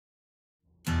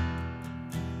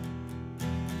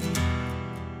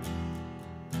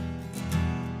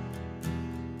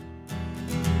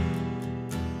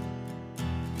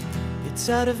It's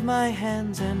out of my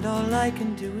hands and all I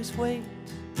can do is wait.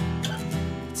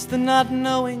 It's the not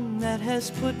knowing that has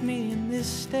put me in this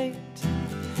state.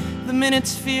 The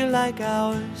minutes feel like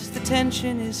hours, the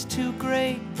tension is too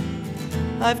great.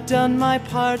 I've done my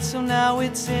part, so now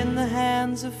it's in the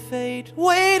hands of fate.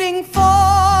 Waiting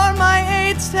for my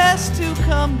AIDS test to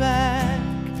come back.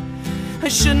 I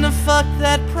shouldn't have fucked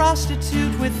that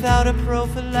prostitute without a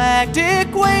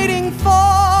prophylactic. Waiting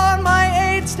for my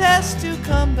AIDS test to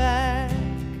come back.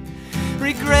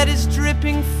 Regret is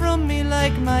dripping from me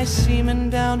like my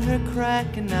semen down her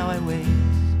crack, and now I wait.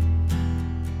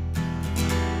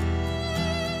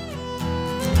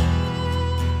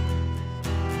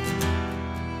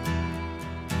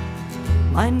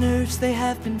 My nerves, they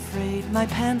have been frayed, my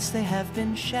pants, they have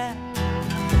been shat.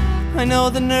 I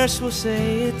know the nurse will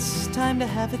say it's time to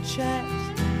have a chat.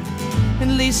 At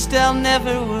least I'll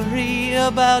never worry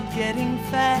about getting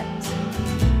fat.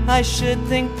 I should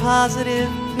think positive.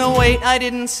 No wait, I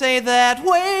didn't say that.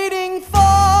 Waiting for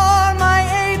my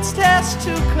AIDS test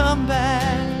to come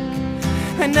back.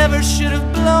 I never should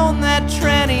have blown that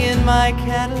tranny in my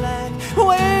Cadillac.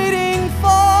 Waiting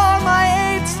for my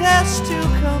AIDS test to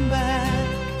come back.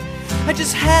 I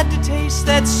just had to taste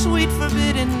that sweet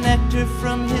forbidden nectar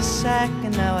from his sack,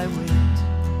 and now I wait.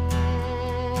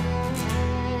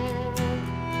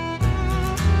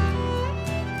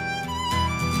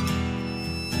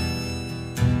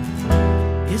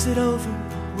 Is it over?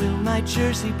 Will my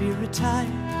jersey be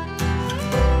retired?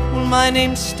 Will my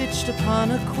name stitched upon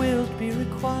a quilt be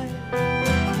required?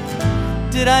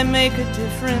 Did I make a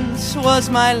difference? Was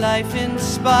my life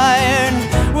inspired?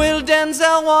 Will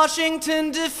Denzel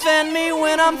Washington defend me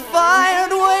when I'm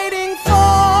fired? Waiting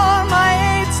for my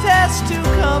AIDS test to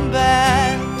come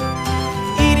back.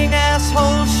 Eating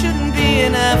assholes shouldn't be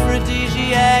an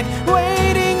aphrodisiac.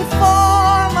 Waiting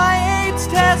for my AIDS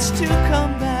test to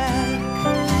come back.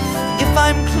 If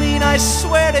I'm clean, I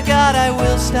swear to God I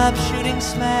will stop shooting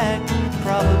smack.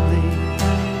 Probably.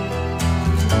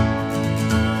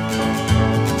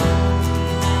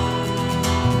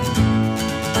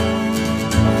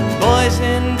 Boys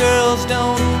and girls,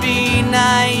 don't be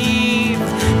naive.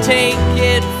 Take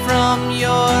it from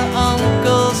your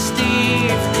Uncle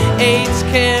Steve. AIDS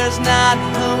cares not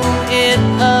whom it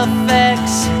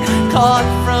affects. Caught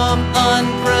from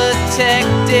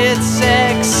unprotected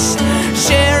sex.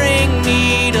 Sharing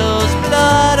needles,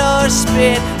 blood or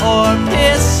spit, or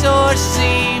piss or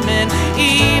semen,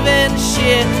 even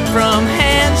shit. From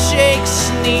handshakes,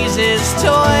 sneezes,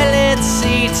 toilet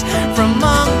seats, from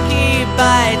monkey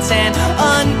bites and